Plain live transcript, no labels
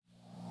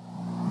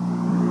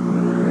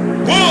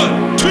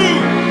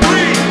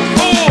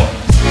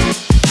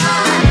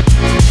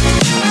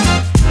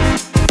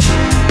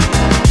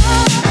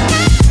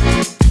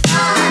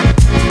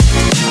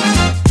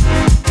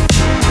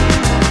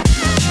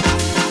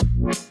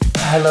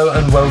Hello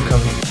and welcome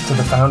to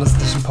the Founders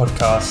Edition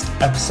podcast,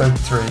 episode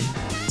 3.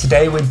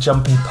 Today we're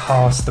jumping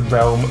past the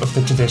realm of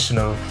the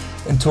traditional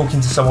and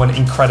talking to someone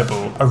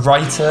incredible. A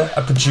writer,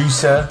 a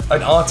producer,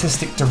 an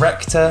artistic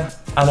director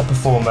and a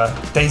performer.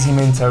 Daisy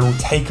Minto will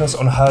take us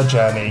on her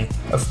journey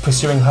of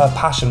pursuing her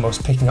passion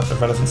whilst picking up the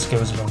relevant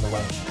skills along the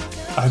way.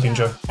 I hope you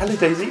enjoy. Hello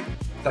Daisy,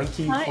 thank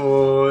you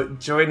for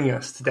joining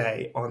us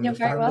today on the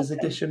Founders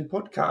Edition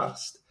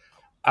podcast.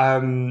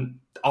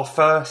 Our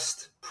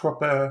first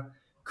proper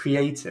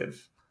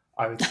creative,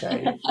 I would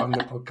say, on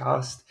the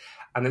podcast,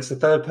 and it's the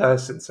third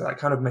person, so that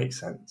kind of makes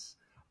sense.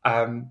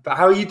 But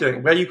how are you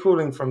doing? Where are you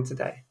calling from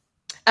today?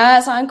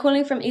 So I'm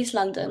calling from East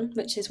London,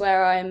 which is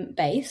where I'm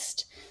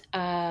based,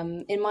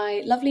 in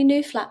my lovely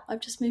new flat.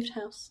 I've just moved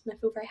house and I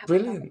feel very happy.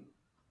 Brilliant.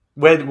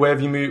 Where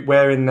have you moved?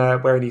 Where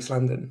in East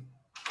London?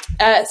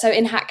 So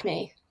in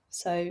Hackney.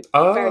 So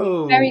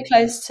very, very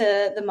close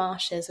to the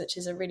marshes, which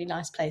is a really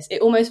nice place.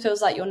 It almost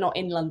feels like you're not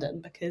in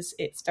London because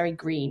it's very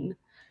green,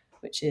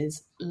 which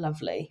is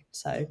lovely.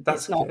 So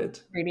that's it's not good.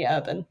 Really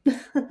urban.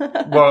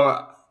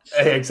 Well,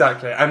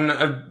 exactly. And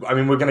I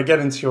mean, we're going to get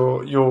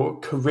into your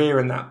career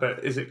in that,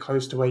 but is it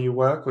close to where you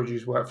work, or do you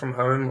just work from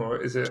home, or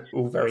is it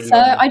all very So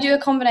long? I do a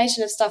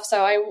combination of stuff.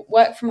 So I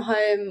work from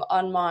home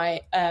on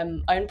my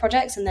own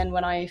projects, and then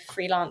when I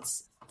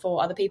freelance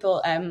for other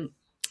people,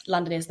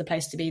 London is the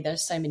place to be.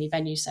 There's so many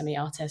venues, so many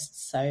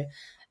artists. So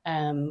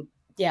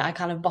I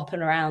kind of bopping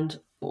around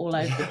all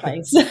over the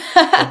place.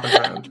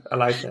 Around. I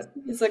like it.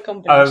 It's a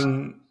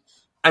combination.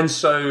 And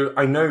so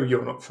I know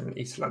you're not from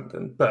East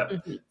London, but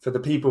for the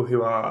people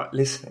who are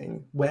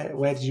listening,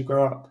 where did you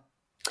grow up?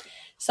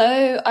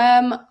 So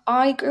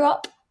I grew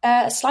up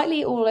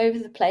slightly all over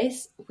the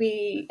place.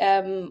 We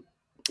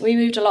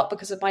moved a lot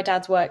because of my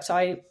dad's work. So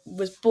I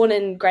was born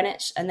in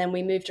Greenwich, and then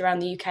we moved around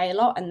the UK a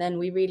lot, and then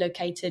we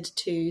relocated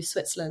to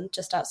Switzerland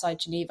just outside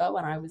Geneva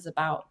when I was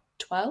about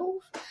 12.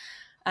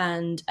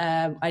 And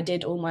I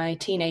did all my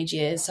teenage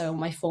years, so all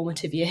my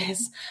formative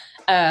years,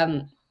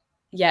 in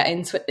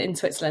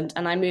Switzerland.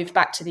 And I moved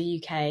back to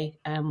the UK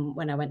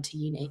when I went to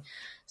uni.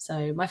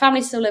 So my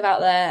family still live out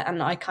there,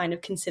 and I kind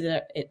of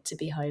consider it to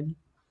be home,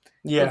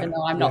 even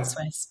though I'm not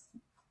Swiss.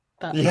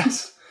 But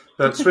yes,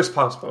 but Swiss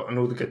passport and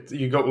all the good.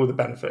 You got all the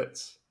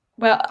benefits.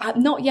 Well,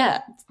 not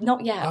yet.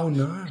 Oh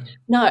no,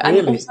 no, really?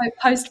 And also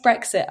post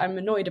Brexit, I'm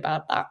annoyed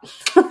about that.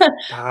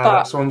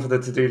 That's one for the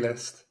to-do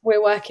list.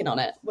 We're working on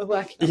it.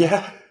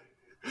 Yeah.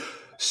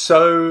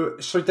 So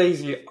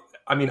Daisy,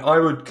 I mean, I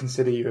would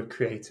consider you a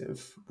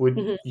creative.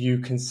 Would you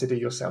consider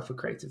yourself a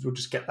creative? We'll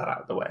just get that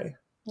out of the way.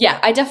 Yeah,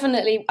 I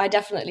definitely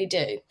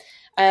do.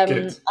 Good.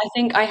 I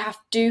think I have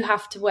to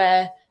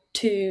wear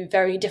two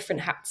very different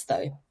hats,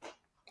 though.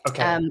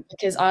 Okay.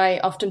 Because I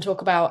often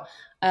talk about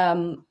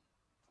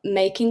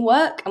making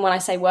work, and when I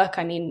say work,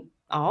 I mean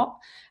art.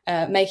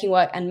 Making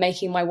work and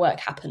making my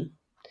work happen.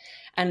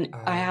 And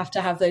I have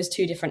to have those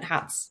two different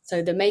hats.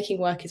 So the making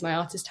work is my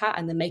artist hat,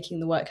 and the making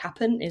the work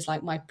happen is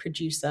like my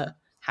producer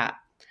hat.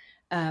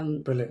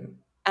 Brilliant.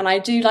 And I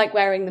do like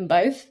wearing them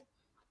both,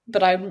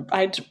 but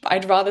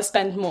I'd rather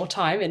spend more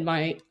time in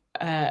my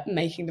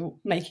making the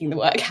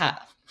work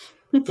hat.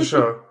 For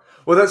sure.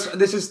 Well,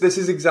 this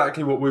is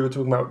exactly what we were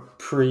talking about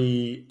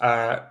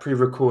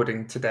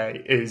pre-recording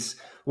today. Is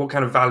what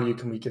kind of value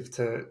can we give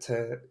to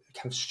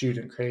kind of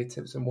student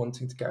creatives and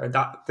wanting to go, and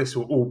that this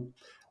will all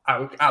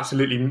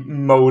absolutely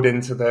mold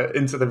into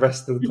the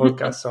rest of the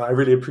podcast. So I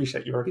really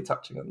appreciate you already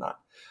touching on that.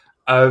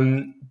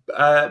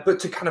 But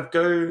to kind of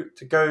go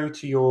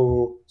to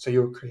your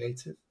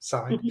creative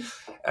side,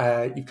 you've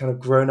kind of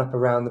grown up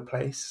around the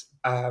place,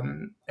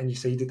 and you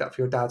say you did that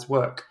for your dad's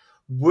work.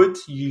 Would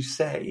you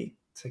say,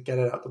 to get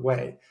it out of the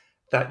way,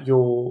 that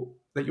your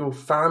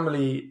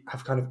family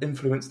have kind of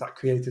influenced that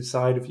creative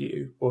side of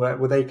you, or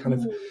were they kind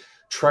of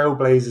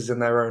trailblazers in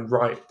their own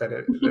right that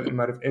it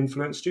might have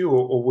influenced you,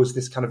 or was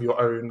this kind of your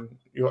own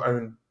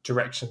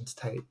direction to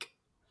take?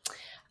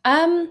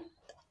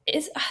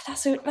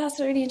 That's a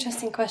really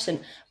interesting question.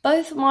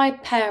 Both my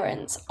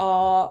parents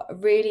are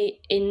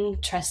really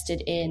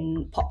interested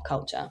in pop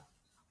culture,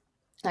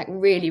 like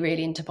really,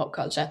 really into pop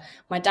culture.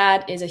 My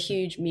dad is a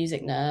huge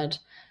music nerd.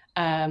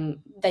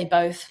 They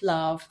both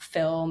love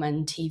film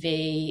and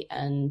TV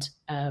and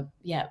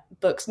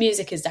books.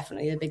 Music is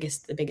definitely the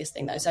biggest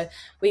thing though. So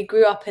we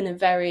grew up in a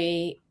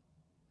very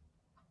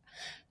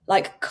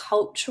like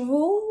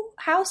cultural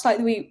house. Like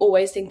we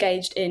always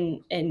engaged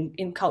in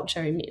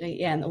culture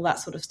immediately, and all that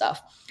sort of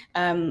stuff.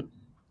 And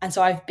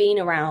so I've been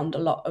around a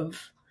lot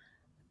of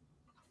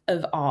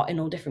art in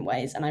all different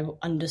ways, and I've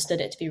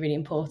understood it to be really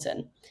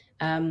important.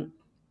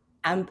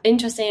 And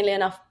interestingly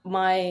enough,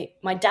 my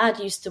dad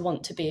used to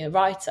want to be a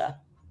writer.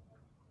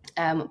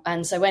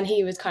 And so when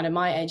he was kind of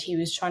my age, he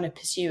was trying to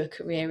pursue a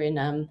career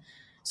in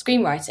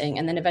screenwriting,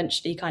 and then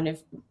eventually kind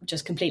of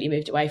just completely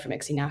moved away from it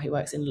because now he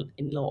works in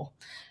law.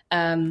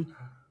 And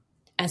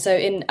so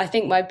I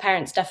think my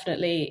parents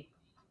definitely,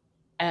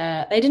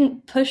 they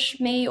didn't push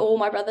me or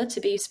my brother to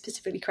be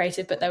specifically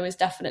creative, but there was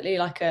definitely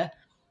like a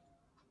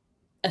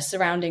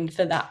surrounding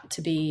for that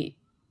to be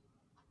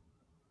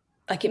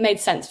like it made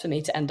sense for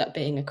me to end up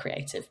being a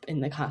creative in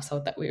the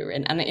household that we were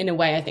in. And in a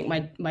way, I think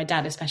my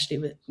dad,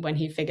 especially when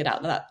he figured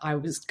out that I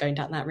was going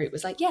down that route,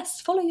 was like,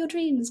 yes, follow your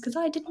dreams, because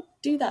I didn't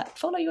do that.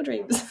 Follow your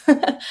dreams.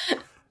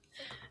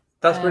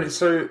 That's brilliant.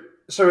 So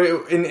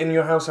in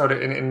your household,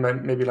 in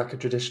maybe like a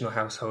traditional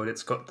household,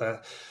 it's got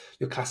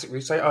your classic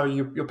route. Say,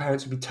 your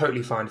parents would be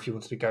totally fine if you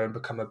wanted to go and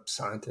become a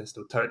scientist,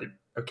 or totally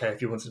okay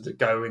if you wanted to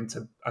go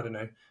into, I don't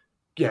know,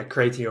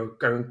 creating your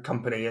own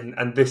company.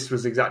 And this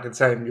was exactly the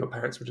same. Your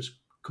parents were just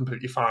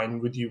completely fine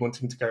with you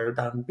wanting to go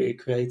down and be a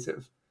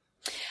creative.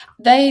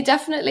 They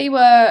definitely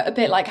were a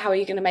bit like, how are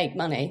you going to make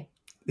money?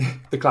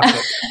 The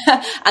classic.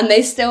 And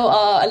they still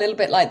are a little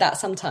bit like that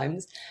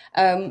sometimes.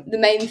 The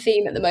main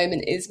theme at the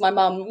moment is my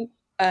mum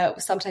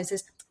sometimes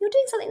says, you're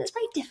doing something that's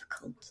very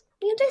difficult.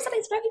 You're doing something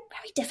that's very,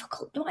 very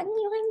difficult. You're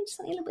doing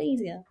something a little bit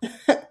easier.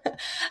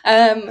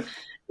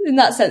 In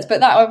that sense. But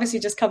that obviously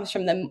just comes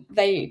from them.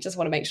 They just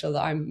want to make sure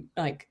that I'm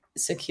like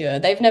secure.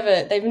 They've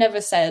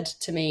never said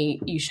to me,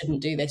 you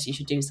shouldn't do this, you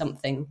should do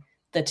something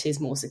that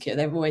is more secure.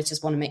 They've always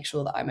just want to make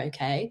sure that I'm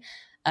okay.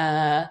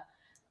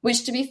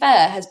 Which, to be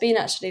fair, has been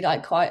actually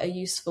like quite a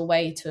useful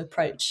way to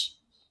approach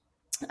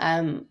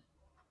to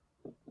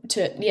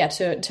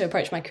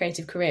approach my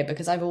creative career,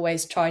 because I've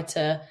always tried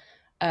to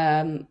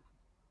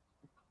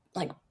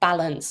like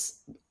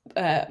balance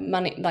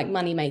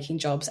money making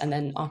jobs and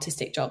then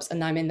artistic jobs,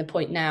 and I'm in the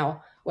point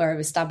now where I've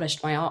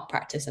established my art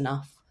practice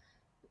enough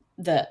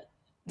that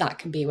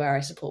can be where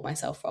I support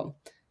myself from.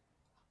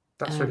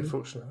 That's really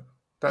fortunate.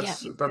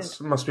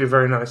 That's must be a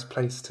very nice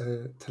place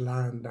to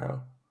land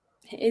now.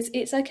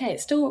 It's okay.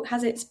 It still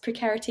has its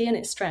precarity and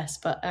its stress,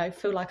 but I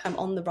feel like I'm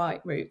on the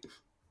right route.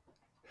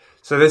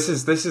 So this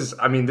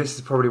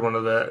is probably one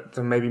of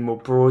the maybe more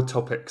broad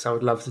topics I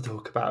would love to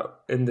talk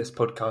about in this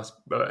podcast,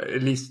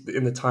 at least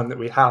in the time that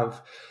we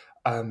have,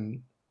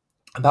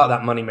 about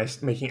that money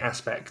making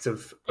aspect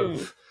of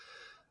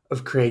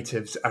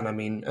creatives. And I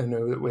mean, I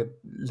know that we're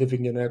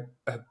living in a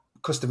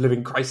cost of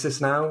living crisis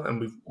now,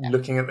 and we're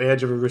looking at the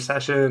edge of a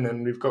recession,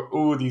 and we've got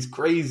all these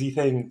crazy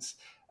things.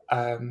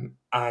 And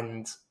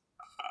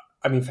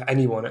I mean, for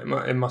anyone,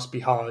 it must be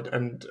hard.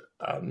 And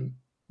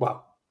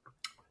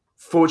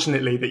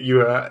fortunately that you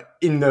are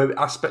in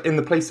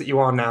the place that you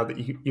are now, that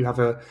you have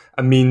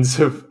a means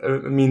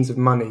of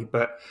money.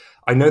 But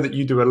I know that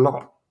you do a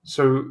lot.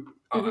 So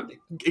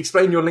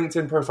explain your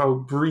LinkedIn profile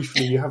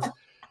briefly. You have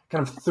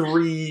kind of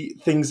 3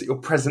 things that you're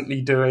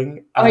presently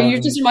doing.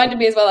 You've just reminded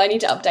me as well. I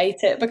need to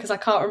update it because I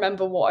can't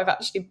remember what I've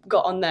actually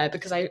got on there,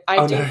 because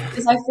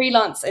because I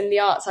freelance in the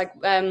arts.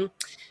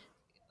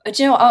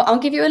 Do you know what? I'll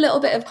give you a little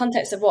bit of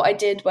context of what I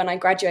did when I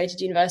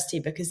graduated university,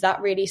 because that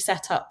really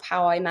set up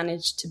how I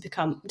managed to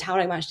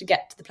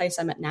get to the place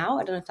I'm at now.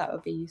 I don't know if that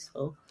would be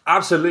useful.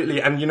 Absolutely.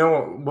 And you know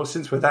what? Well,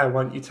 since we're there,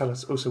 why don't you tell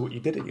us also what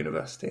you did at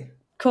university?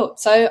 Cool.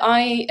 So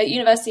at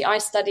university, I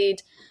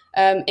studied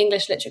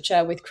English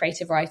literature with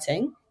creative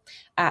writing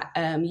at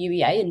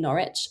UEA in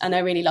Norwich, and I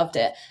really loved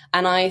it.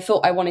 And I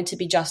thought I wanted to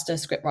be just a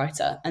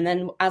scriptwriter. And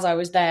then as I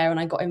was there and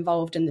I got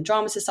involved in the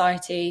drama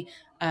society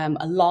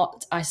a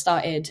lot, I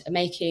started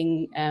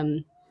making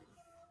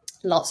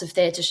lots of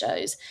theatre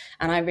shows,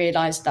 and I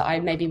realised that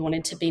I maybe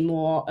wanted to be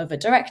more of a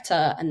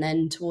director. And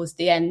then towards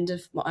the end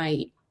of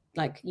my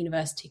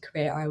university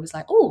career, I was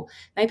like, oh,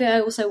 maybe I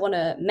also want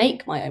to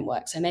make my own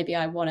work. So maybe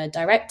I want to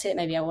direct it,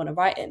 maybe I want to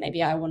write it,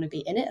 maybe I want to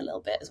be in it a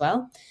little bit as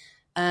well.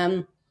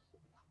 And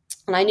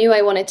I knew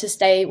I wanted to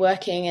stay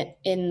working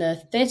in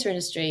the theatre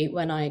industry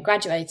when I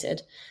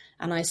graduated,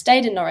 and I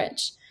stayed in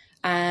Norwich.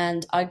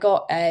 And I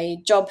got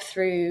a job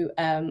through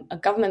a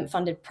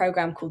government-funded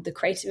program called the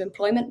Creative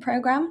Employment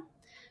Program,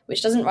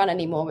 which doesn't run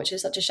anymore, which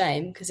is such a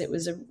shame because it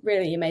was a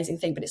really amazing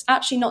thing. But it's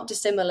actually not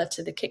dissimilar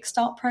to the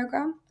Kickstart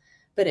program,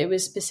 but it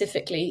was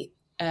specifically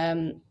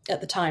at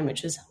the time,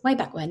 which was way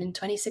back when in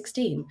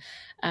 2016.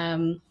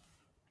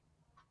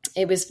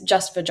 It was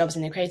just for jobs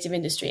in the creative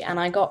industry. And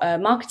I got a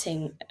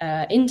marketing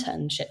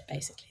internship,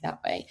 basically,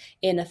 that way,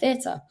 in a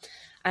theatre.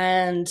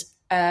 And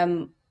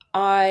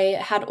I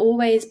had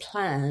always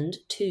planned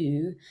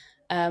to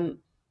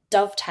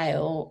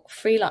dovetail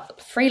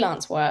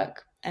freelance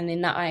work, and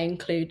in that I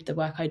include the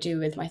work I do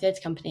with my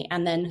theatre company,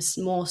 and then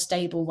more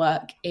stable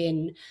work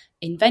in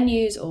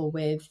venues or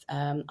with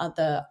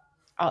other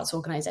arts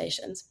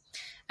organisations.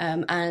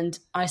 And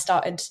I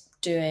started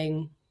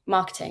doing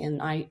marketing,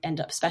 and I end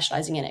up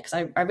specialising in it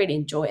because I really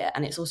enjoy it,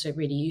 and it's also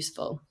really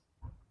useful.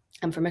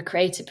 And from a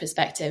creative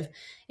perspective,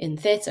 in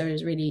theatre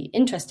is really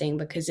interesting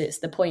because it's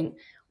the point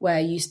where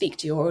you speak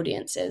to your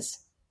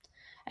audiences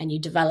and you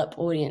develop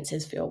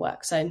audiences for your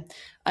work. So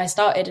I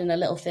started in a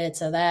little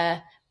theatre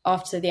there.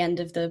 After the end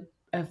of the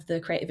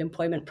creative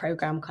employment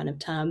program kind of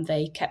term,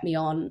 they kept me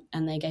on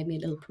and they gave me a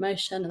little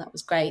promotion, and that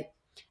was great.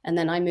 And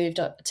then I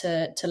moved up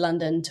to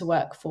London to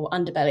work for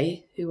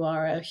Underbelly, who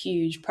are a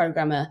huge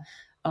programmer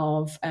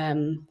of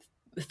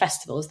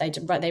festivals.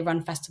 They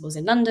run festivals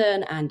in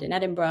London and in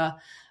Edinburgh.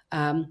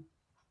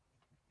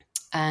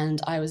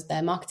 And I was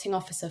their marketing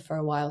officer for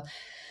a while.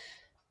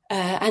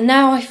 And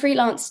now I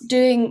freelance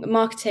doing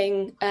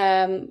marketing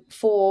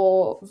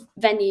for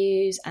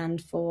venues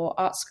and for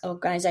arts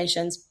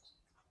organisations.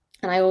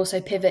 And I also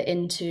pivot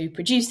into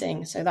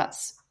producing. So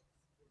that's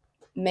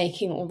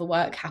making all the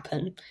work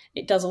happen.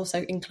 It does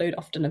also include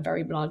often a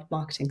very large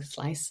marketing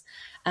slice.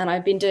 And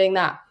I've been doing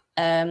that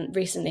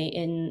recently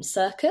in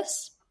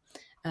circus,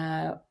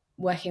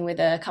 working with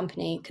a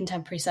company,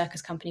 contemporary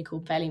circus company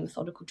called Fairly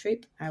Methodical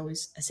Troupe. I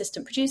was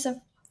assistant producer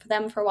for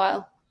them for a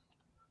while,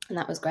 and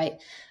that was great.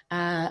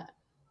 And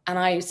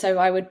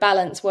I would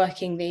balance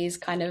working these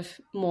kind of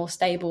more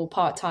stable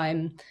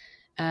part-time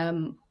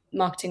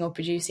marketing or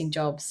producing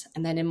jobs,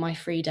 and then in my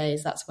free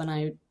days, that's when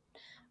I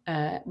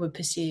would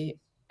pursue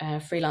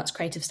freelance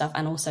creative stuff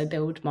and also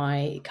build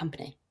my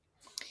company.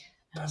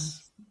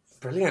 That's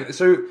brilliant.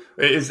 So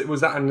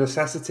was that a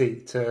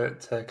necessity to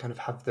kind of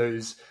have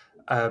those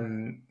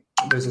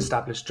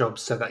established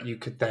jobs so that you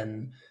could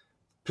then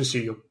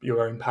pursue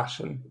your own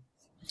passion?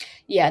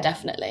 Yeah,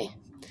 definitely,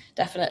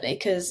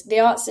 because the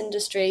arts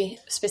industry,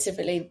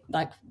 specifically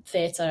like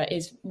theatre,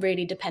 is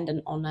really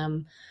dependent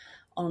on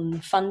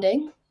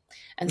funding,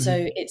 and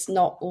so it's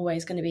not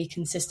always going to be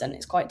consistent.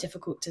 It's quite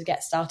difficult to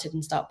get started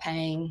and start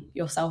paying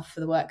yourself for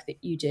the work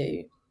that you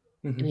do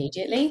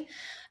immediately.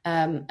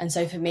 And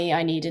so for me,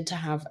 I needed to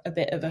have a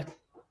bit of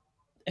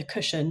a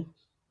cushion.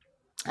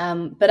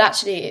 But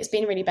actually, it's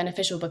been really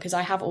beneficial because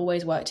I have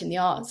always worked in the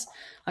arts.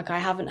 Like I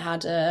haven't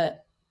had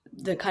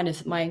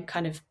my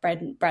kind of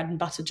bread and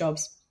butter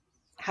jobs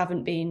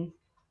haven't been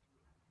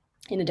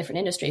in a different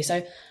industry.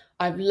 So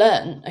I've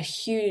learned a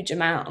huge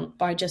amount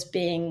by just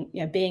being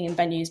in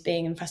venues,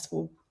 being in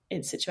festival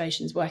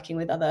situations, working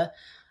with other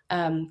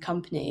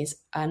companies,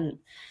 and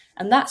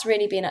that's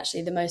really been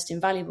actually the most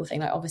invaluable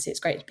thing. Like obviously,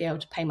 it's great to be able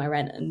to pay my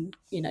rent and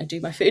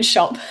do my food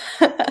shop,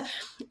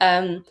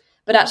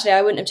 but actually,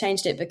 I wouldn't have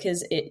changed it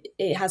because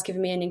it has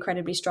given me an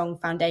incredibly strong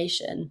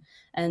foundation.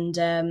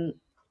 And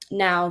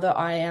now that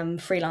I am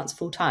freelance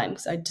full time,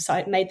 so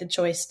made the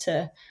choice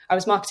I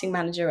was marketing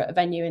manager at a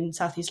venue in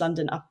Southeast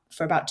London up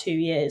for about 2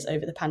 years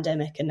over the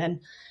pandemic. And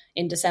then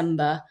in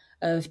December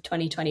of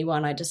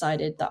 2021, I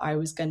decided that I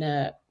was going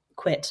to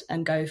quit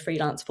and go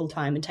freelance full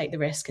time and take the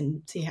risk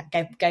and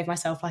gave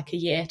myself like a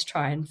year to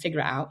try and figure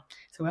it out.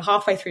 So we're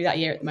halfway through that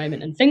year at the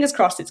moment and fingers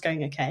crossed it's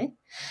going okay.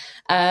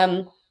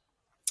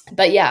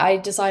 But yeah, I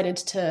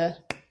decided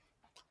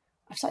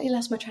I've slightly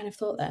lost my train of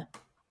thought there.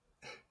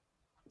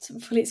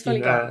 It's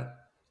fully gone.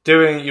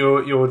 Doing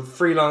your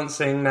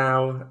freelancing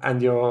now, and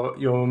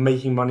you're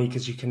making money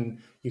because you can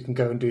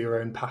go and do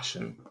your own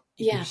passion.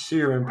 You pursue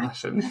your own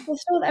passion. I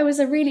thought there was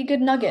a really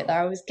good nugget that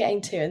I was getting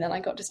to, and then I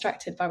got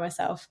distracted by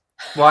myself.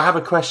 Well, I have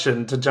a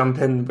question to jump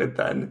in with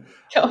then.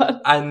 Go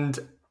on. And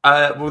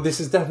this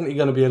is definitely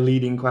going to be a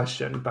leading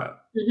question, but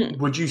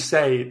would you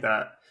say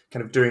that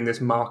kind of doing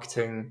this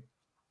marketing,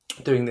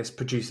 doing this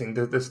producing,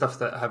 the stuff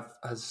that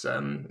has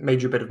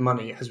made you a bit of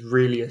money has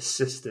really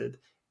assisted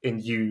in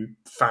you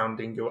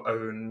founding your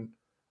own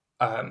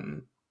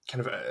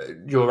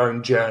your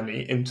own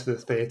journey into the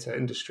theatre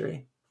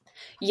industry?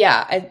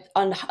 Yeah,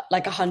 on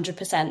like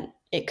 100%,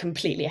 it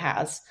completely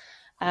has.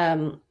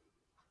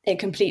 It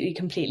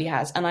completely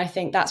has. And I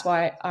think that's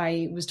why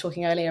I was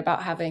talking earlier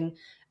about having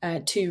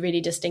two really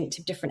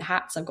distinctive different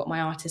hats. I've got my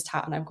artist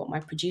hat and I've got my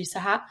producer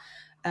hat.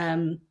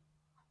 And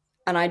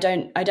I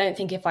don't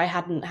think if I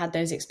hadn't had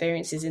those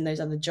experiences in those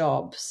other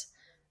jobs,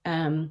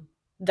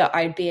 that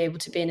I'd be able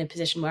to be in a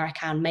position where I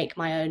can make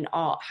my own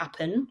art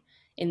happen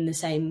in the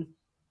same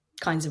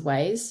kinds of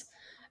ways.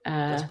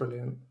 That's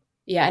brilliant.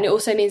 Yeah, and it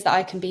also means that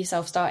I can be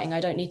self-starting. I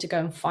don't need to go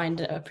and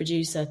find a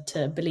producer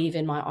to believe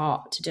in my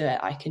art to do it.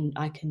 I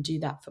can do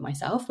that for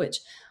myself, which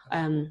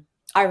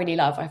I really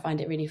love. I find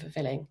it really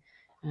fulfilling.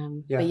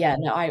 But yeah,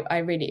 no, I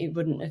really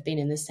wouldn't have been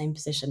in the same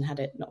position had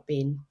it not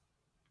been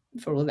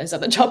for all those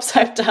other jobs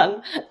I've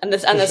done and the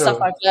stuff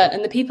I've learned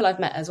and the people I've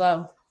met as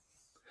well.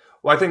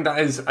 Well, I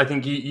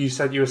think you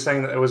said you were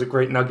saying that there was a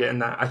great nugget in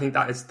that. I think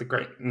that is the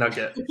great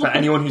nugget for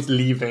anyone who's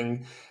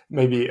leaving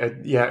maybe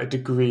a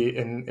degree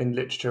in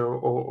literature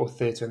or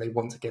theatre and they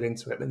want to get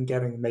into it, then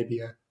getting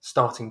maybe a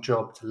starting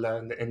job to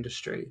learn the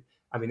industry.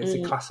 I mean, it's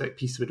a classic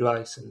piece of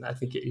advice, and I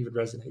think it even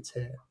resonates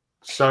here.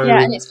 So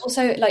yeah, and it's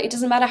also like it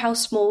doesn't matter how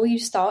small you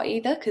start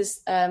either,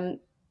 because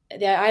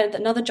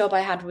another job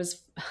I had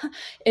was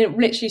it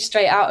literally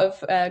straight out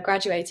of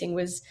graduating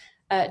was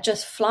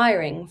just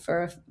flyering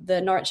for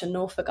the Norwich and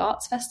Norfolk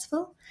Arts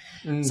Festival.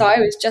 So I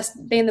was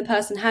just being the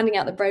person handing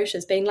out the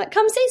brochures, being like,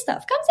 come see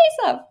stuff.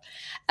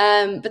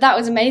 But that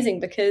was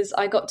amazing because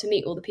I got to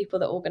meet all the people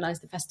that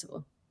organised the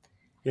festival.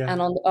 Yeah.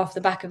 And off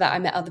the back of that, I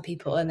met other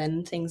people and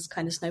then things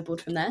kind of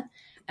snowballed from there.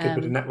 Good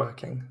bit of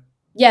networking.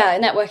 Yeah,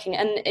 networking.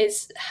 And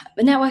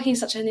networking is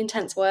such an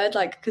intense word,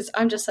 like, because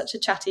I'm just such a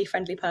chatty,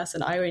 friendly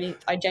person.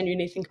 I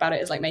genuinely think about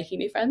it as like making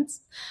new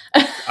friends.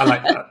 I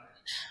like that.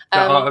 The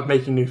art of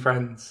making new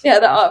friends. Yeah,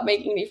 the art of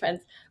making new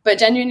friends. But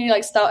genuinely,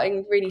 like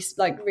starting really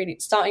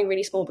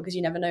small because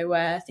you never know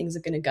where things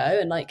are going to go,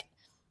 and like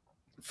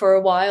for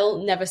a while,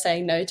 never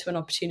saying no to an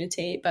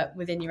opportunity, but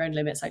within your own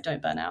limits. Like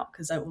don't burn out,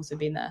 because I've also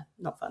been there.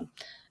 Not fun.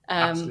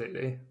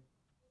 Absolutely.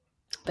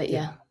 But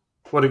yeah.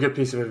 What a good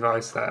piece of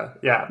advice there.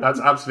 Yeah, that's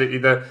absolutely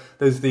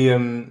there's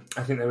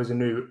I think there was a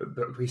new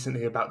book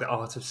recently about the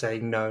art of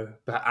saying no,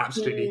 but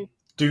absolutely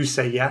do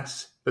say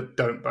yes, but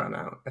don't burn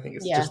out. I think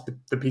it's just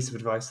the piece of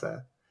advice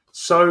there.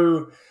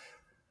 So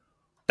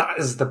that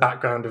is the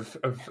background of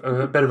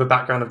a bit of a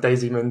background of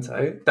Daisy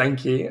Minto.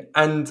 Thank you.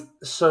 And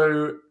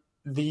so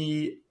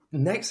the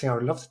next thing I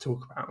would love to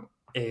talk about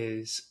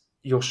is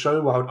your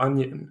show Wild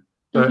Onion,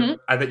 but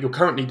that you're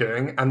currently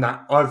doing and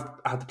that I've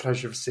had the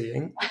pleasure of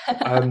seeing.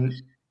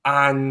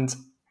 And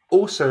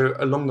also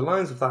along the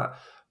lines of that,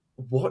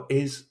 what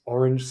is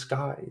Orange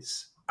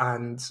Skies?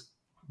 And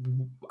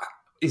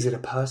is it a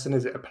person?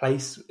 Is it a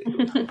place?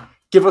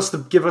 Give us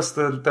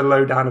the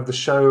lowdown of the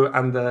show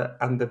and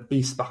the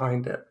beast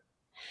behind it.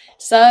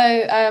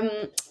 So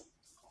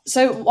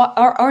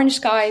our Orange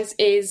Skies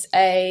is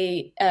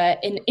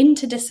an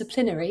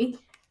interdisciplinary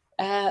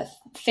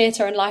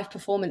theatre and live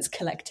performance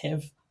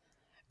collective,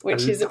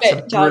 which is a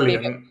bit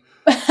brilliant.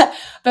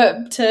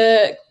 But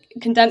to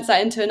condense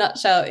that into a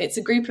nutshell, it's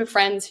a group of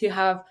friends who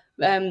have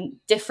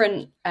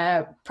different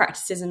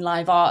practices in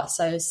live art,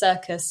 so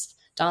circus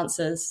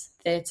dancers,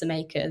 theatre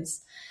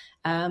makers,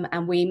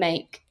 and we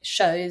make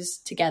shows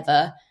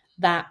together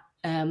that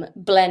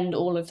blend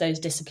all of those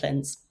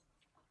disciplines.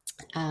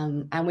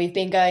 And we've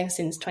been going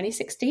since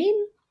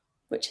 2016,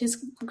 which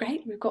is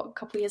great. We've got a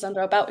couple of years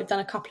under our belt. We've done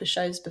a couple of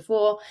shows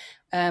before,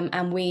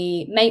 and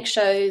we make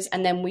shows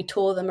and then we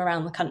tour them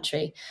around the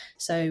country.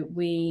 So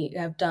we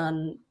have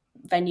done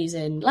venues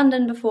in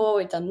London before,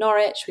 we've done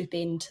Norwich, we've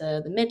been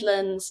to the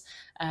Midlands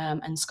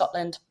and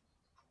Scotland.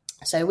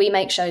 So we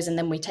make shows and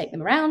then we take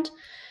them around.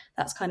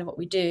 That's kind of what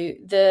we do.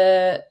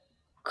 The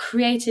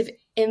creative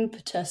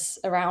impetus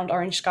around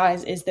Orange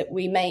Skies is that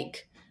we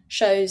make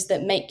shows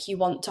that make you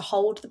want to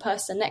hold the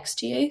person next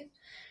to you,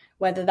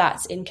 whether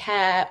that's in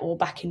care or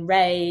back in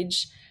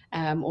rage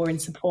or in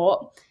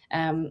support.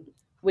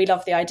 We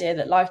love the idea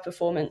that live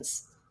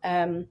performance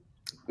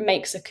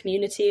makes a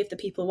community of the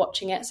people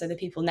watching it, so the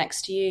people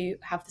next to you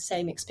have the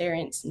same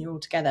experience and you're all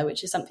together,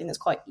 which is something that's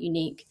quite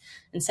unique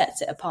and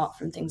sets it apart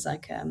from things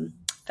like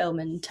film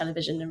and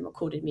television and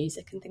recorded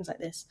music and things like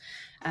this.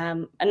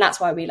 And that's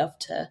why we love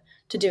to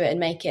do it and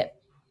make it.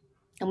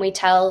 And we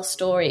tell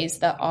stories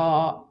that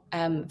are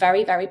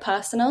very, very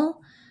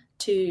personal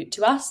to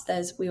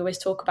us. We always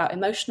talk about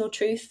emotional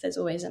truth. There's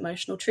always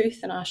emotional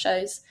truth in our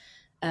shows.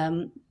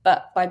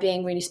 But by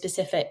being really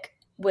specific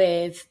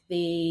with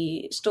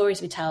the stories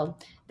we tell,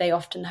 they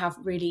often have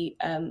really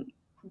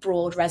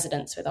broad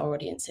resonance with our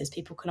audiences.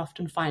 People can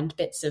often find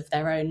bits of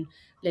their own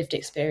lived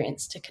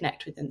experience to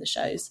connect with in the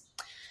shows.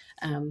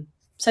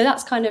 So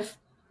that's kind of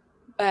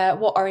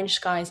what Orange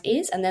Skies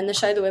is. And then the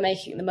show that we're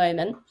making at the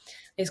moment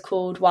is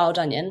called Wild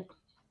Onion.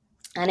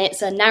 And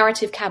it's a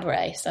narrative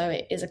cabaret. So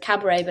it is a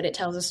cabaret, but it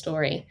tells a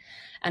story.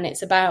 And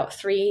it's about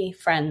three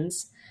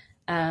friends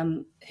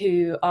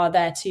who are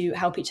there to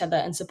help each other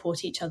and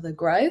support each other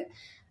grow,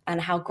 and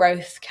how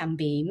growth can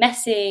be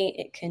messy,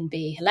 it can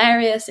be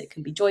hilarious, it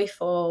can be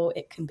joyful,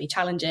 it can be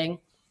challenging.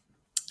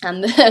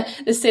 And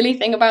the silly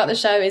thing about the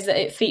show is that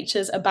it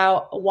features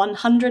about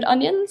 100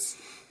 onions,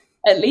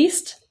 at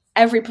least,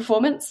 every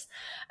performance.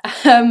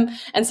 And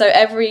so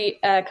every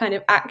kind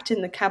of act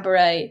in the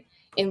cabaret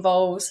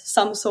involves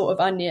some sort of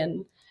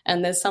onion,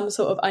 and there's some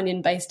sort of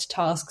onion-based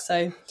task.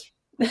 So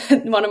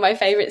one of my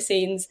favourite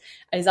scenes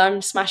is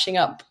I'm smashing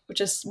up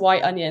just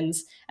white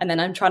onions, and then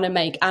I'm trying to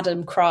make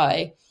Adam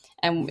cry.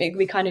 And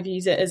we kind of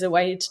use it as a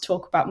way to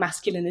talk about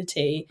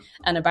masculinity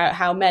and about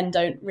how men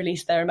don't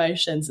release their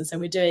emotions. And so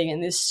we're doing it in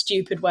this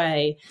stupid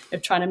way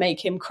of trying to make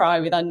him cry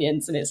with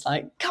onions. And it's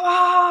like, come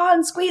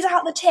on, squeeze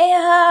out the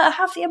tear,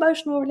 have the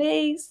emotional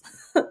release.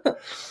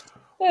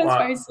 It's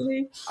very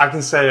silly. I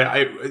can say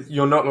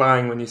you're not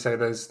lying when you say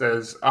there's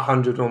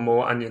 100 or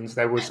more onions.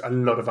 There was a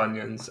lot of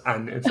onions,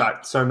 and in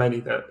fact, so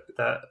many that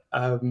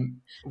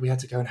we had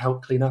to go and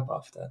help clean up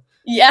after.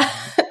 Yeah,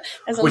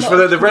 which for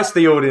the rest of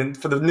the audience,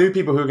 for the new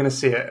people who are going to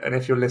see it, and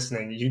if you're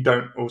listening, you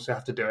don't also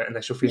have to do it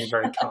unless you're feeling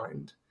very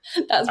kind.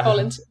 That's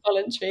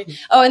voluntary.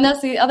 Oh, and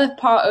that's the other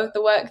part of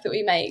the work that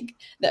we make,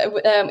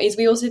 is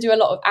we also do a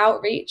lot of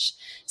outreach.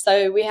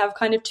 So we have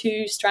kind of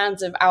two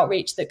strands of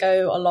outreach that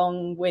go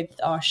along with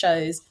our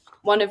shows.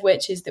 One of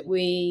which is that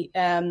we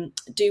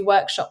do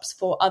workshops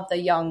for other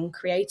young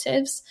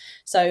creatives.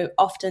 So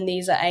often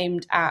these are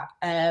aimed at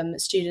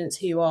students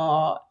who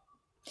are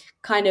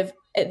kind of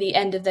at the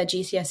end of their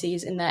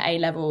GCSEs in their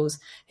A-levels,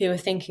 who are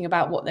thinking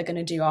about what they're going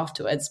to do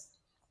afterwards.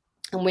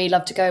 And we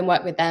love to go and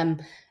work with them,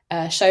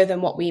 show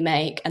them what we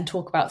make and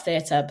talk about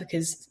theatre,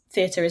 because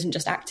theatre isn't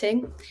just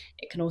acting.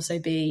 It can also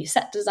be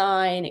set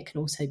design. It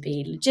can also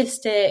be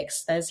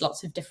logistics. There's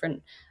lots of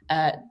different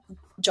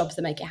jobs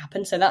that make it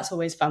happen. So that's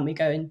always fun. We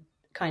go and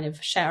kind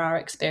of share our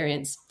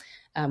experience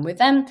with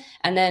them.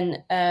 And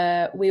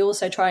then we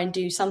also try and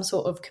do some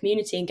sort of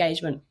community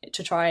engagement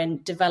to try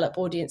and develop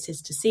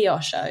audiences to see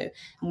our show.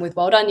 And with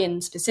Wild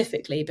Onion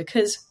specifically,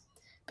 because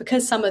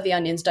some of the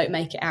onions don't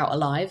make it out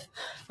alive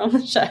from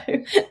the show,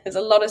 there's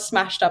a lot of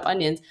smashed up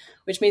onions,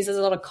 which means there's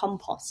a lot of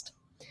compost.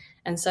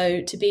 And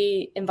so to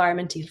be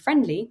environmentally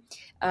friendly,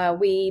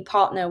 we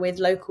partner with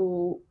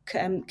local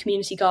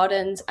community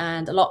gardens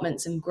and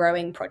allotments and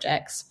growing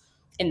projects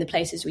in the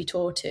places we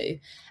tour to.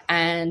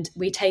 And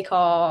we take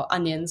our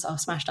onions, our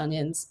smashed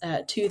onions,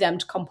 to them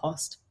to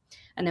compost.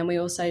 And then we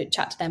also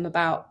chat to them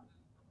about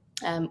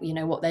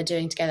what they're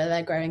doing together,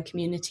 their growing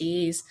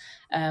communities,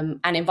 and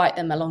invite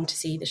them along to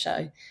see the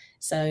show.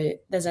 So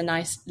there's a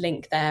nice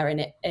link there,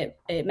 and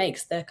it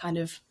makes the kind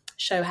of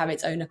show have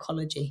its own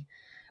ecology,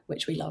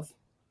 which we love.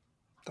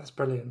 That's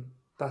brilliant.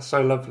 That's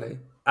so lovely.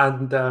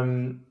 And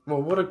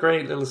well, what a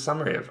great little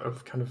summary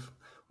of kind of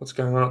what's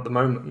going on at the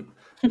moment.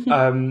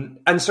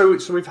 And so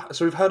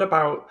we've heard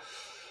about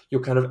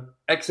your kind of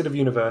exit of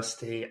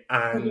university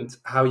and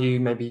how you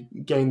maybe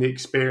gained the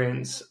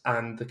experience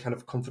and the kind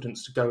of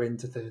confidence to go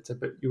into theatre,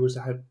 but you also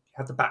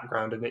had the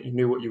background in it. You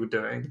knew what you were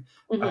doing,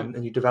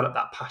 and you developed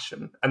that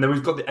passion. And then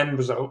we've got the end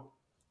result,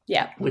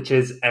 which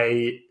is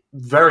a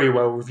very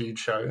well-reviewed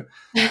show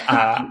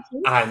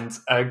and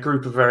a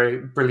group of very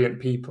brilliant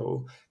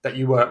people that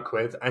you work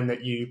with and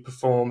that you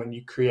perform and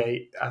you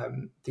create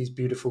these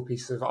beautiful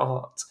pieces of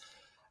art.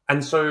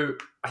 And so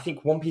I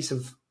think one piece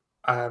of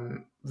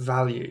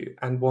value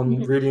and one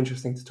really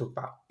interesting to talk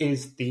about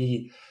is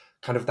the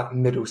kind of that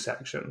middle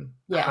section.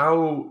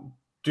 How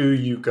do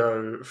you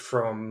go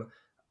from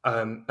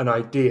an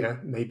idea,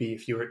 maybe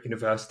if you're at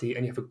university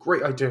and you have a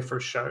great idea for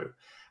a show,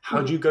 how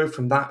do you go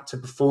from that to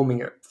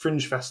performing at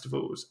fringe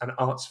festivals and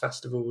arts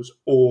festivals,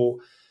 or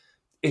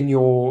in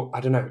your,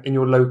 I don't know, in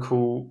your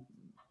local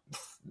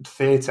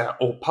theatre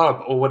or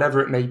pub or whatever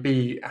it may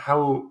be?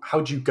 How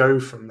do you go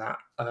from that,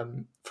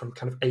 from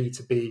kind of A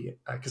to B?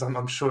 Because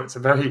I'm sure it's a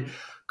very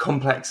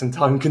complex and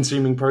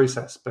time-consuming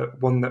process,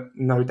 but one that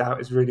no doubt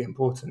is really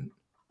important.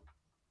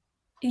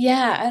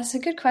 Yeah, that's a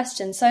good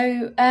question.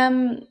 So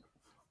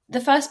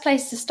the first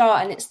place to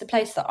start, and it's the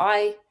place that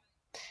I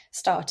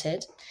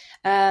started,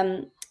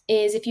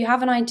 is if you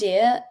have an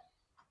idea,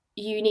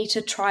 you need to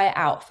try it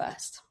out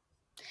first.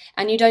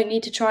 And you don't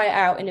need to try it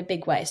out in a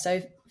big way.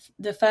 So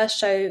the first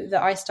show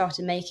that I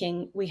started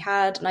making, we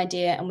had an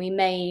idea and we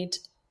made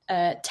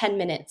 10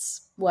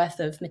 minutes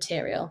worth of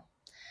material.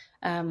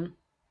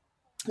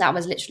 That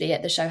was literally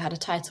it. The show had a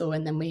title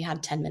and then we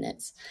had 10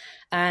 minutes.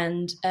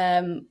 And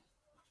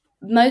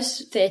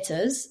most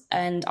theatres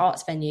and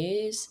arts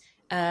venues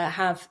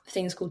have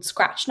things called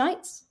scratch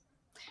nights,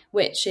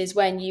 which is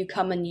when you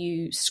come and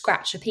you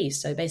scratch a piece.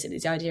 So basically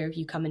it's the idea of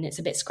you come and it's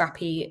a bit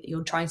scrappy,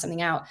 you're trying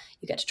something out,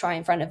 you get to try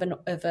in front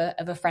of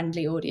a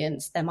friendly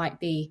audience. There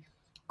might be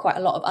quite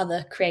a lot of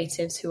other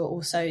creatives who are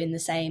also in the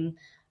same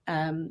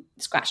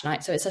scratch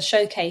night. So it's a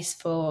showcase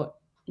for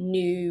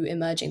new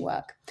emerging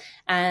work.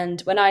 And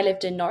when I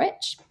lived in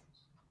Norwich,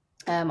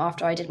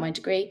 after I did my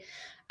degree,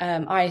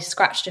 I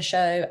scratched a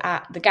show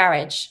at the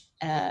Garage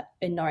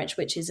in Norwich,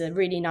 which is a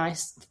really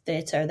nice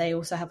theatre. They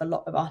also have a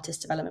lot of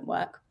artist development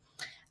work.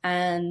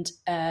 And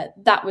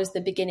that was the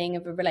beginning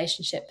of a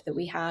relationship that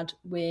we had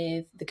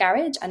with the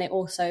Garage. And it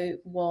also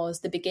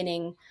was the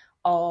beginning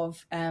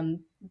of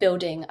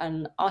building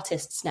an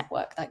artists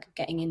network, like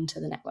getting into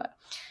the network.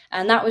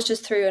 And that was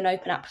just through an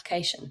open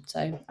application.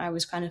 So I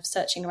was kind of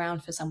searching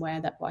around for somewhere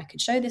that I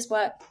could show this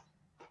work,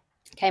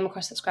 came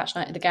across the scratch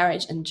night at the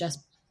Garage and just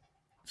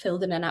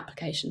filled in an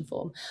application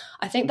form.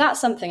 I think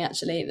that's something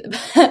actually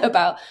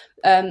about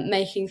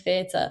making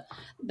theatre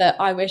that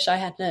I wish I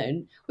had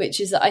known, which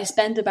is that I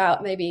spend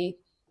about maybe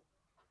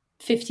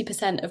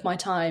 50% of my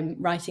time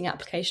writing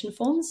application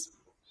forms,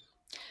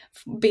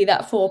 be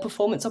that for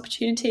performance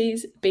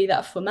opportunities, be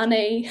that for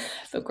money,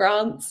 for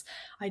grants.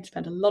 I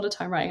spend a lot of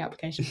time writing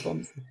application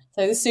forms.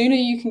 So the sooner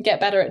you can get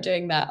better at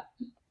doing that,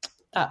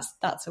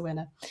 that's a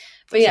winner.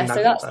 But yeah,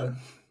 so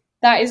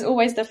that is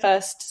always the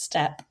first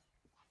step.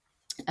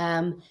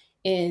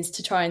 Is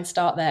to try and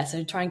start there.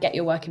 So try and get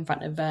your work in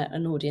front of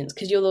an audience,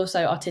 because you'll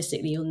also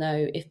artistically, you'll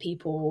know if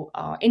people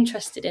are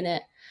interested in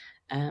it,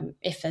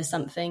 if there's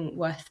something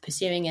worth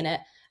pursuing in it,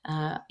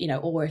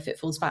 or if it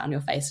falls flat on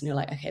your face and you're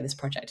like, okay, this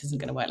project isn't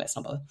going to work, let's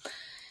not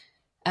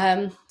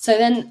bother. So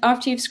then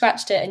after you've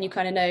scratched it and you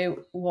kind of know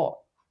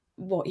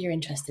what you're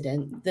interested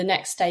in, the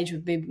next stage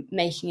would be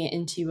making it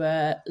into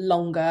a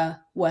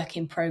longer work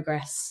in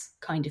progress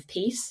kind of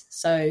piece.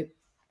 So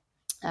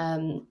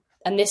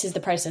and this is the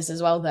process as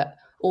well that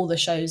all the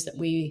shows that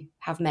we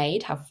have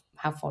made have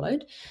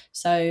followed.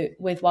 So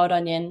with Wild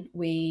Onion,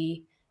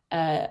 we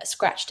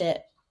scratched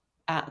it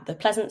at the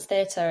Pleasance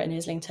Theatre in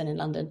Islington in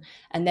London.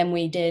 And then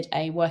we did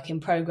a work in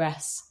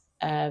progress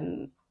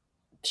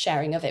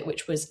sharing of it,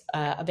 which was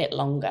a bit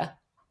longer.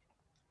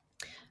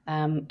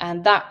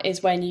 And that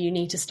is when you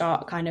need to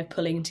start kind of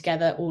pulling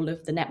together all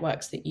of the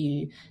networks that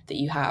you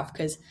have,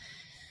 because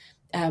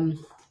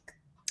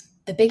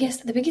the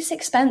biggest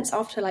expense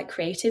after like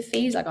creative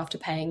fees, like after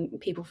paying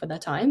people for their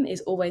time,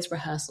 is always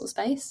rehearsal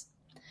space.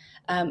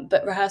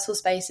 But rehearsal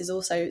space is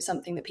also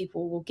something that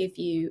people will give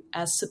you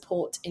as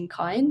support in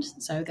kind.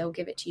 So they'll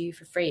give it to you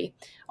for free,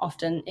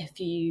 often if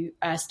you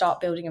start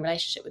building a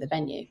relationship with a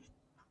venue.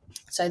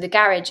 So the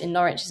Garage in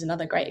Norwich is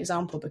another great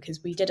example,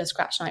 because we did a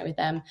scratch night with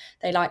them.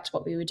 They liked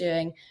what we were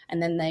doing,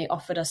 and then they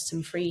offered us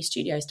some free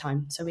studios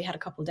time. So we had a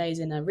couple of days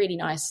in a really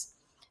nice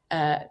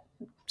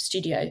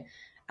studio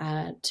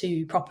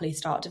to properly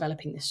start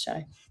developing this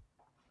show,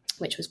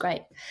 which was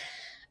great.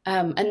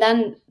 And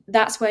then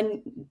that's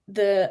when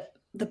the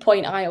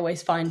point I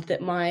always find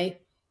that my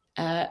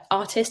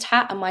artist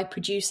hat and my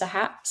producer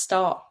hat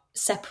start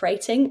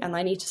separating, and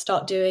I need to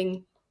start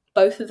doing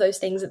both of those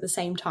things at the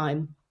same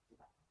time.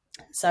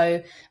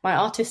 So my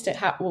artistic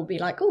hat will be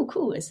like, oh,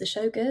 cool, is the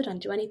show good?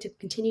 And do I need to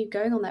continue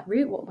going on that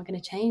route? What am I going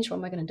to change? What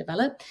am I going to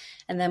develop?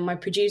 And then my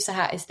producer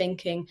hat is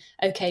thinking,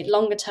 okay,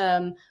 longer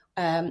term,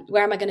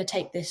 where am I going to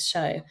take this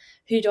show?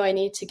 Who do I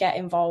need to get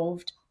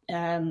involved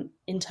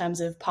in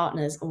terms of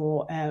partners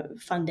or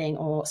funding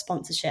or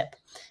sponsorship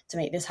to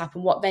make this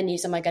happen? What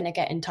venues am I going to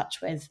get in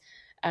touch with?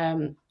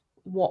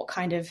 What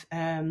kind of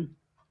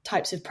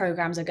types of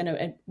programs are going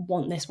to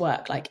want this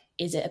work? Like,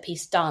 is it a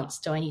piece of dance?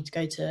 Do I need to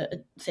go to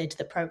a theatre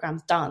that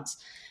programs dance?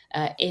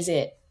 Is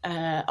it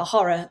a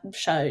horror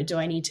show? Do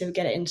I need to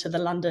get it into the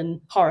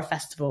London Horror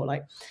Festival?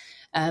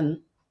 And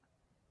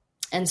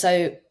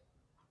so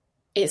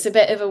it's a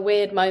bit of a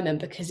weird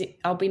moment, because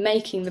I'll be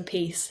making the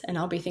piece and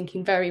I'll be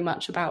thinking very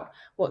much about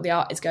what the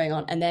art is going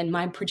on, and then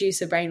my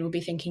producer brain will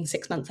be thinking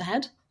 6 months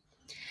ahead.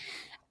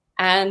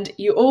 And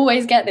you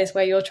always get this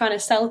where you're trying to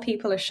sell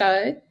people a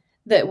show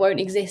that won't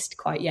exist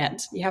quite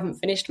yet. You haven't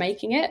finished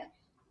making it.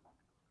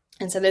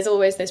 And so there's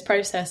always this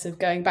process of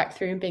going back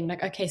through and being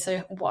like, okay, so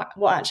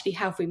what actually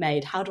have we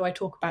made? How do I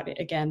talk about it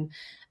again?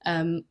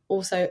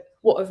 Also,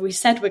 what have we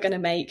said we're going to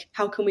make?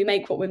 How can we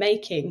make what we're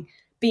making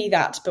be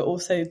that, but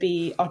also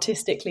be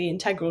artistically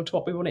integral to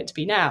what we want it to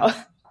be now?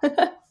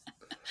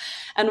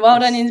 And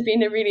Wild Onion's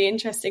been a really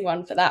interesting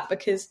one for that,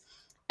 because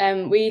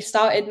we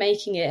started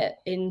making it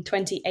in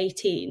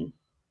 2018,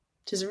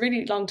 which is a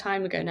really long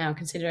time ago now,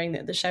 considering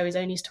that the show is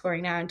only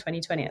touring now in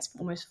 2020. It's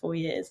almost 4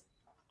 years.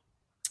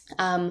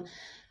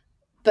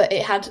 But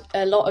it had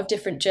a lot of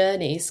different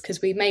journeys,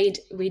 because we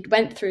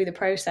went through the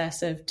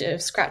process of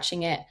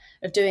scratching it,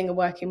 of doing a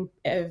work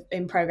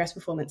in progress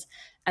performance,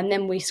 and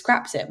then we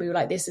scrapped it. We were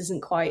like, this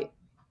isn't quite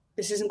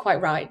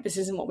right. This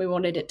isn't what we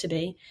wanted it to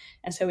be.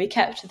 And so we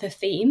kept the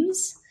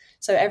themes.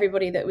 So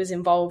everybody that was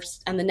involved,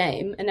 and the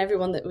name, and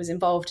everyone that was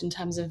involved in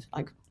terms of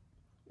like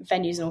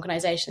venues and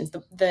organizations,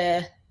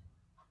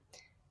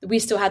 we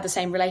still had the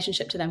same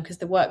relationship to them, because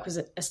the work was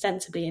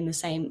ostensibly in the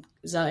same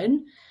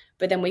zone.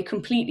 But then we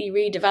completely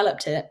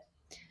redeveloped it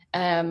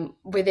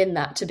within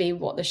that to be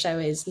what the show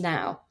is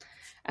now.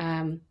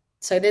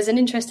 So there's an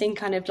interesting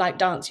kind of like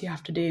dance you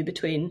have to do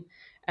between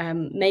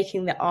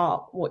making the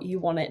art what you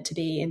want it to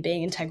be and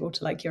being integral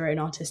to like your own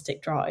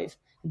artistic drive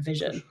and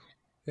vision.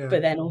 Yeah.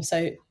 But then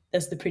also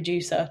as the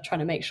producer, trying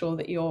to make sure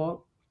that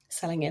you're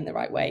selling it in the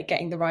right way,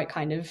 getting the right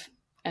kind of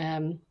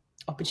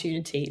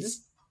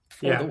opportunities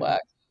for the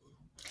work.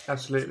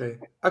 Absolutely.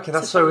 Okay,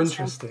 that's so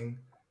interesting.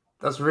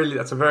 That's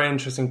a very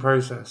interesting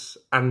process,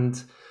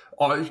 and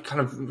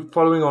kind of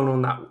following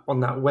on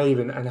that wave,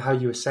 and how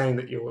you were saying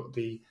that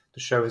the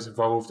show has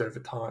evolved over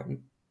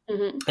time,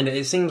 and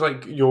it seems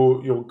like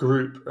your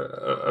group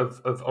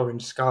of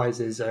Orange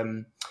Skies is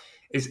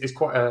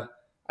quite a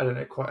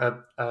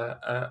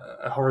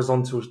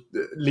horizontal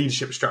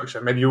leadership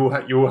structure. Maybe you all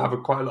have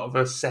quite a lot of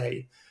a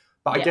say,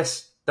 but I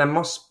guess there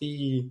must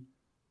be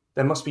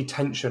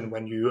tension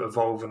when you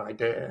evolve an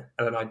idea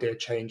and an idea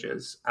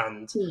changes.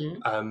 And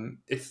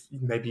if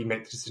maybe you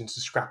make the decision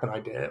to scrap an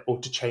idea or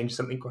to change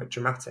something quite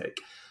dramatic,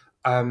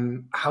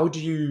 how do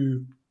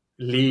you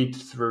lead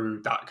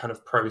through that kind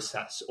of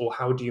process, or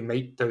how do you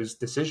make those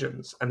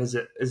decisions? And is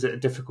it a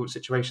difficult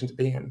situation to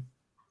be in?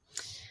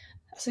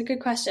 That's a good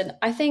question.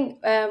 I think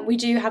we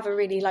do have a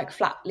really like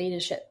flat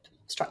leadership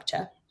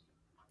structure,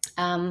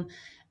 and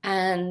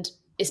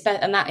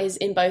that is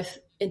in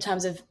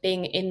terms of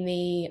being in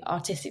the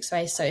artistic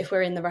space. So if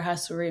we're in the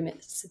rehearsal room,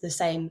 it's the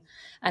same.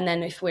 And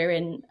then if we're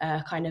in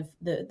kind of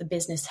the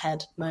business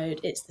head mode,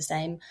 it's the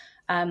same.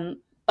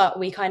 But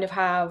we kind of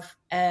have,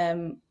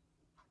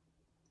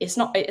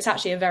 it's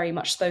actually a very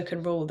much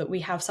spoken rule that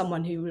we have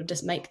someone who will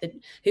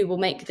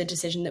make the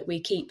decision that we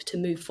keep to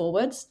move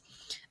forwards.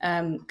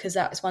 Because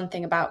that's one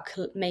thing about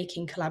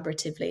making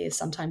collaboratively, is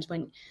sometimes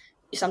you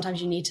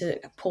need to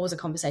pause a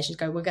conversation,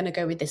 go, we're going to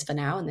go with this for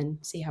now, and then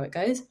see how it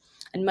goes.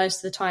 And most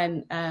of the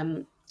time,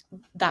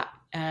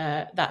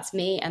 that's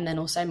me, and then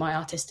also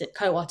my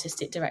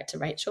co-artistic director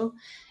Rachel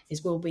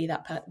will be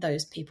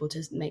those people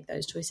to make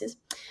those choices.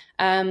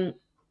 But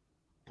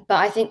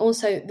I think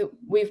also that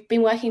we've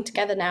been working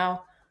together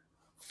now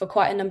for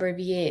quite a number of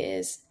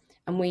years,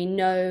 and we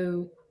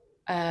know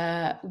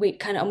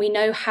we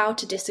know how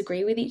to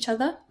disagree with each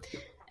other.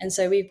 And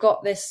so we've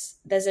got this.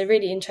 There's a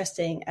really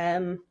interesting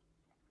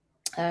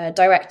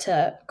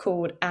director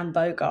called Anne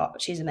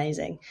Bogart. She's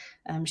amazing.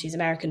 She's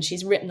American.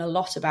 She's written a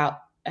lot about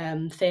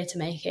theatre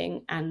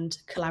making and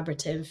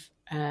collaborative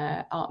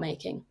art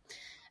making.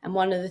 And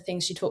one of the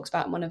things she talks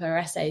about in one of her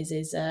essays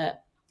is I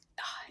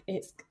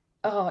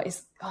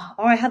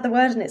had the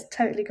word and it's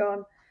totally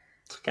gone.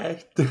 It's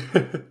okay.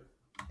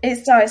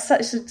 It's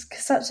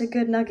such a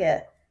good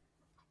nugget.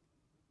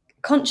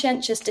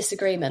 Conscientious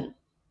disagreement.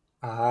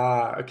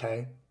 Ah,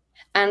 okay.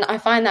 And I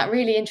find that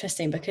really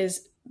interesting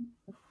because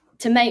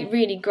to make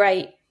really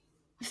great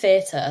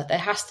theatre, there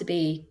has to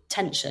be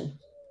tension.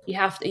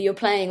 You're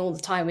playing all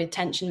the time with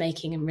tension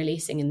making and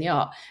releasing in the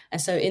art. And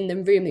so in the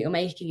room that you're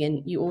making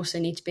in, you also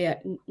need to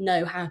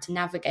know how to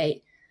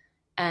navigate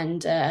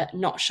and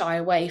not shy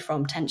away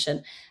from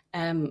tension.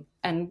 And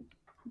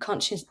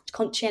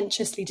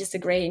conscientiously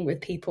disagreeing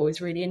with people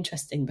is really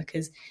interesting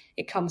because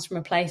it comes from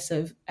a place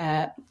of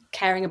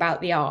caring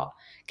about the art,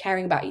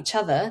 caring about each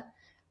other,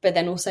 but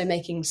then also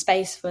making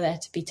space for there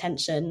to be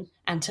tension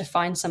and to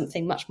find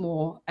something much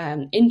more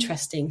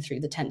interesting through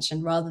the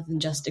tension rather than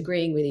just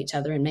agreeing with each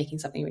other and making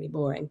something really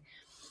boring.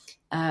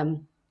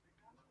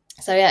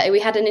 So yeah, we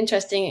had an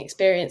interesting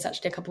experience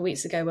actually a couple of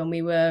weeks ago when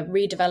we were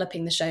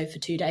redeveloping the show for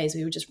 2 days.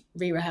 We were just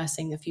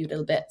re-rehearsing a few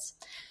little bits,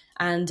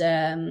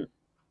 and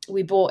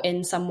we brought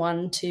in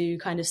someone to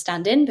kind of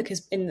stand in,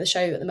 because in the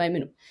show at the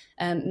moment,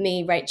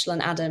 me, Rachel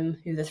and Adam,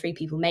 who are the 3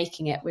 people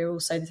making it, we're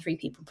also the 3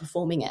 people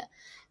performing it.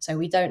 So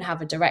we don't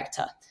have a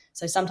director.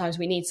 So sometimes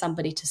we need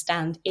somebody to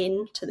stand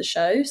in to the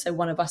show so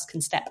one of us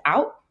can step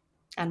out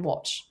and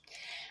watch.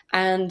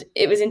 And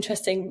it was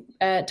interesting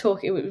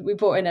we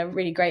brought in a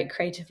really great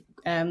creative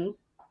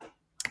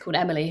called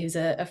Emily, who's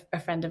a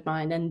friend of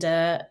mine, and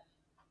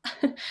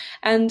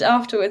and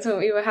afterwards when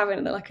we were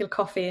having like a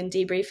coffee and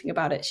debriefing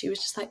about it, she was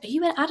just like, "Are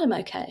you and Adam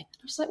okay?"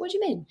 I was like, "What do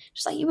you mean?"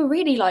 She's like, you were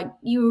really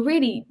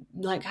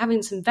like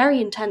having some very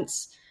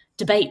intense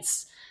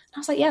debates. And I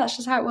was like, "Yeah, that's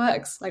just how it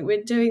works. Like,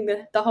 we're doing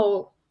the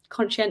whole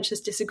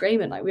conscientious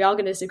disagreement. Like, we are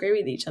going to disagree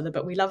with each other,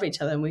 but we love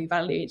each other and we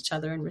value each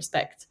other and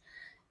respect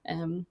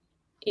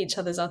each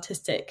other's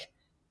artistic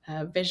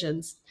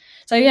visions."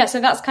 So yeah, so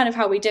that's kind of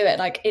how we do it.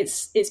 Like,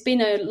 it's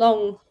been a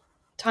long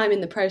time in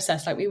the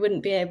process. Like, we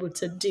wouldn't be able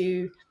to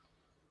do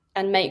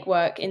and make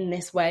work in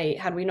this way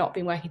had we not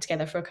been working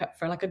together for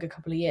like a good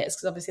couple of years,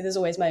 because obviously there's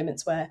always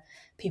moments where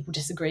people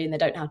disagree and they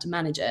don't know how to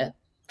manage it,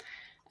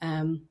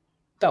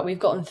 but we've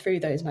gotten through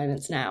those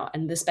moments now,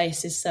 and the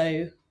space is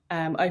so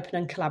open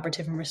and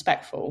collaborative and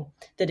respectful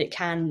that it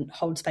can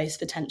hold space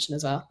for tension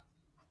as well.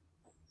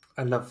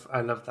 I love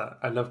that.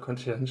 I love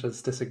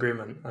conscientious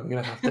disagreement. I'm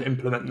going to have to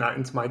implement that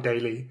into my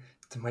daily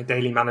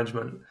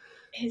management.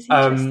 It's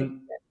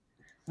interesting.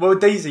 Well,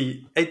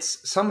 Daisy,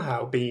 it's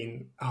somehow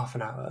been half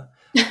an hour,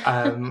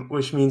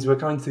 which means we're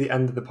coming to the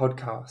end of the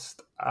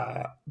podcast.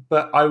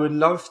 But I would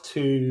love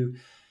to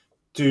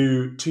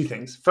do 2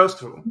 things.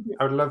 First of all,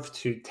 I would love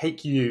to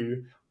take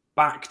you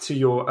back to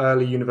your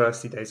early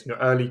university days, your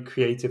early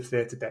creative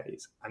theatre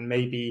days, and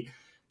maybe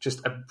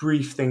just a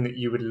brief thing that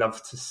you would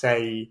love to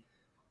say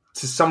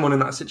to someone in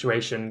that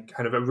situation,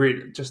 kind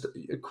of just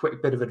a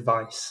quick bit of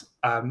advice.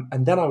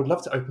 And then I would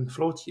love to open the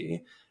floor to you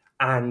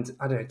and,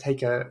 I don't know,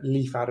 take a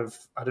leaf out of,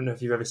 I don't know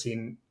if you've ever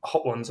seen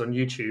Hot Ones on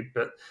YouTube,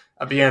 but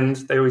at the end,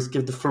 they always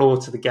give the floor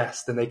to the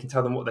guest and they can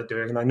tell them what they're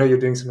doing. And I know you're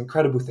doing some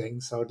incredible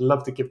things, so I'd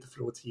love to give the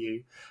floor to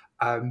you.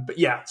 But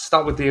yeah,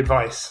 start with the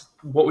advice.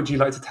 What would you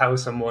like to tell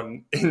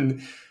someone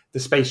in the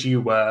space you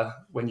were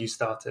when you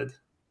started?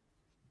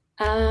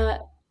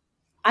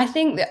 I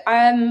think that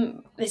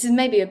this is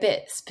maybe a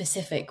bit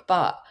specific,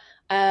 but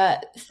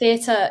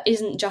theatre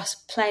isn't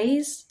just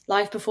plays.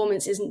 Live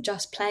performance isn't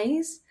just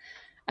plays.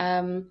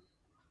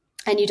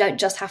 And you don't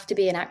just have to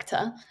be an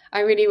actor. I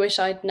really wish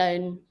I'd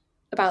known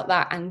about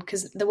that, and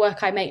because the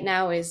work I make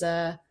now is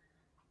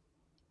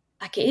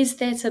like, it is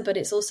theatre, but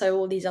it's also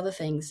all these other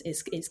things.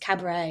 It's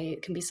cabaret,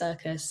 it can be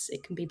circus,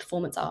 it can be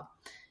performance art,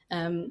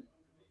 and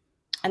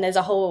there's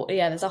a whole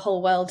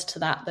world to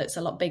that that's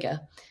a lot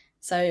bigger.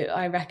 So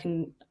I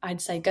reckon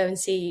I'd say go and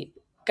see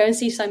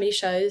so many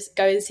shows,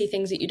 go and see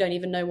things that you don't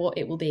even know what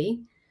it will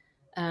be,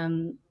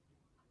 and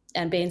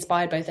be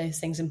inspired by those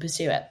things and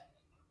pursue it.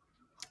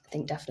 I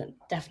think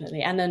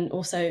definitely. And then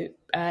also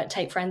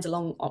take friends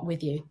along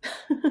with you.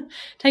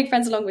 Take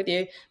friends along with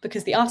you,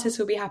 because the artists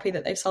will be happy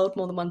that they've sold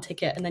more than one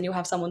ticket, and then you'll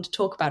have someone to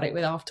talk about it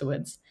with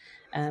afterwards.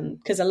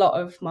 Because a lot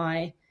of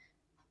my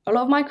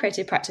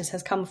creative practice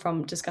has come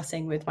from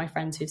discussing with my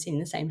friends who've seen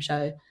the same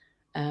show,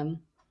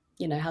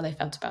 how they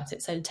felt about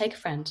it. So take a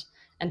friend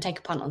and take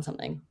a punt on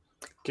something.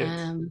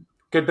 Good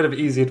bit of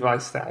easy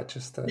advice there,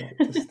 just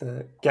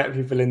to get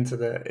people into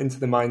the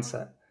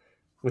mindset.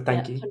 Well,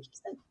 thank you. 100%.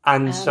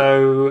 And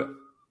so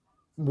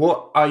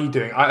what are you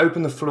doing? I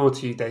open the floor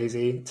to you,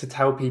 Daisy, to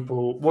tell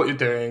people what you're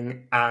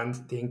doing and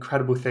the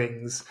incredible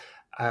things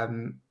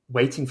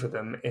waiting for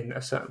them in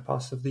a certain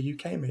part of the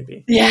UK,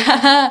 maybe.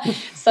 Yeah.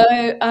 So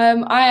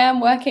I am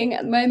working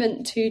at the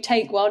moment to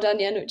take Wild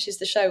Onion, which is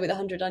the show with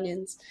 100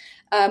 onions,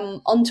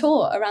 on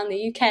tour around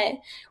the UK.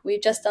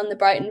 We've just done the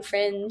Brighton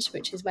Fringe,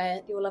 which is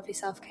where your lovely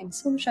self came to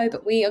saw the show,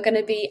 but we are going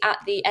to be at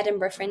the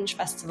Edinburgh Fringe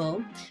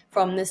Festival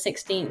from the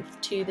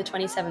 16th to the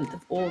 27th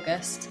of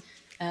August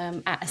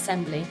at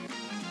Assembly.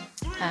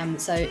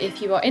 So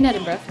if you are in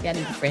Edinburgh for the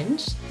Edinburgh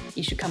Fringe,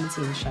 you should come and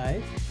see the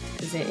show.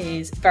 because it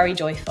is very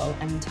joyful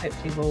and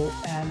hopefully will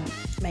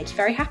make you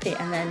very happy,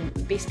 and then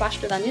be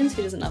splashed with onions.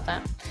 Who doesn't love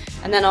that?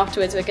 And then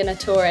afterwards we're going to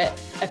tour it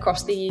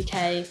across the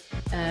UK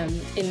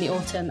in the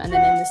autumn and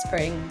then in the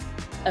spring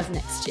of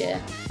next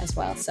year as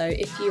well. So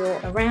if you're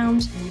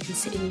around and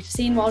you've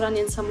seen wild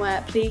onions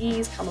somewhere,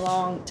 please come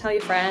along, tell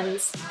your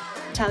friends,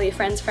 tell your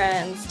friends'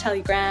 friends, tell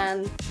your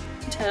gran,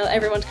 tell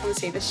everyone to come and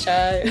see this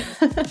show.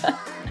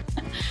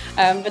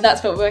 But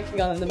that's what we're working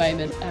on at the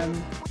moment, and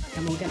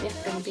we're going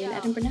to be in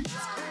Edinburgh next.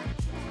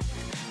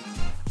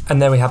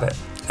 And there we have it,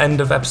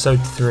 end of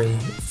episode 3.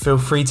 Feel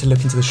free to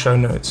look into the show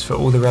notes for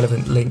all the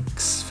relevant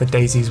links for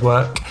Daisy's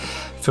work.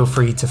 Feel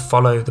free to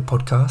follow the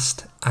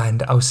podcast,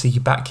 and I'll see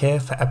you back here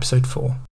for episode 4.